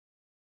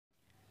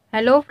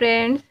Hello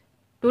friends,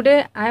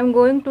 today I am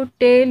going to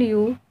tell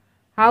you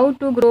how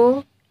to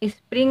grow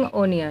spring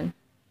onion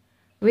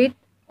with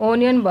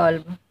onion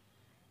bulb.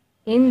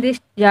 In this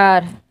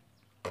jar,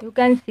 you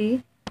can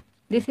see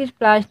this is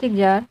plastic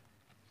jar.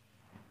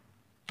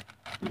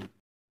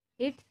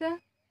 It's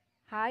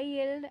high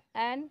yield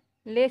and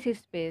less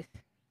space.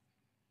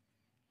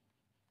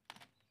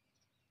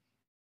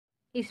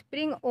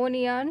 Spring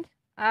onions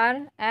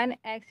are an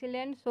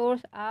excellent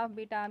source of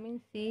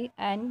vitamin C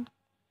and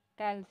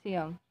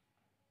calcium.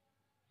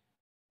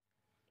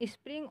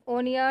 Spring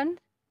onions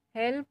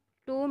help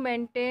to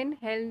maintain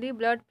healthy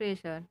blood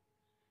pressure.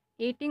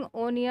 Eating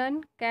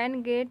onion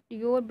can get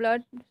your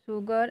blood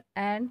sugar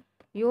and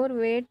your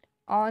weight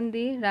on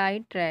the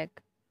right track.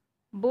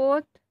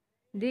 Both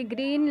the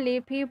green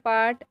leafy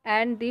part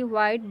and the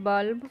white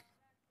bulb,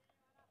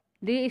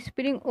 the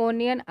spring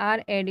onion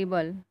are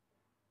edible.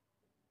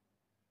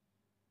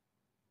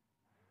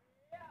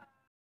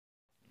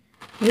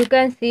 You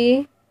can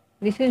see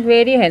this is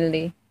very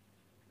healthy.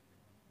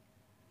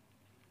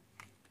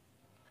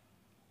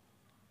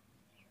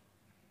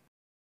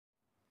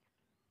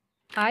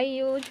 I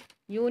use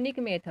unique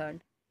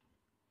method.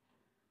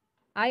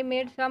 I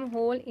made some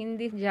hole in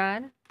this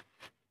jar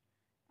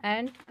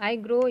and I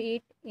grow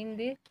it in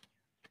this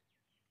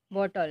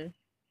bottle.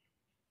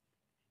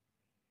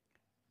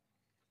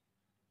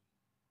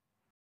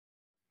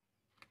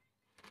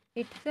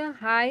 It's a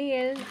high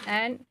yield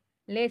and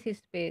less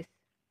space.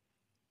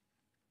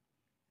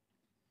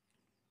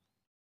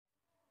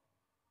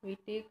 We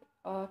take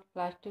a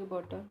plastic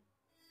bottle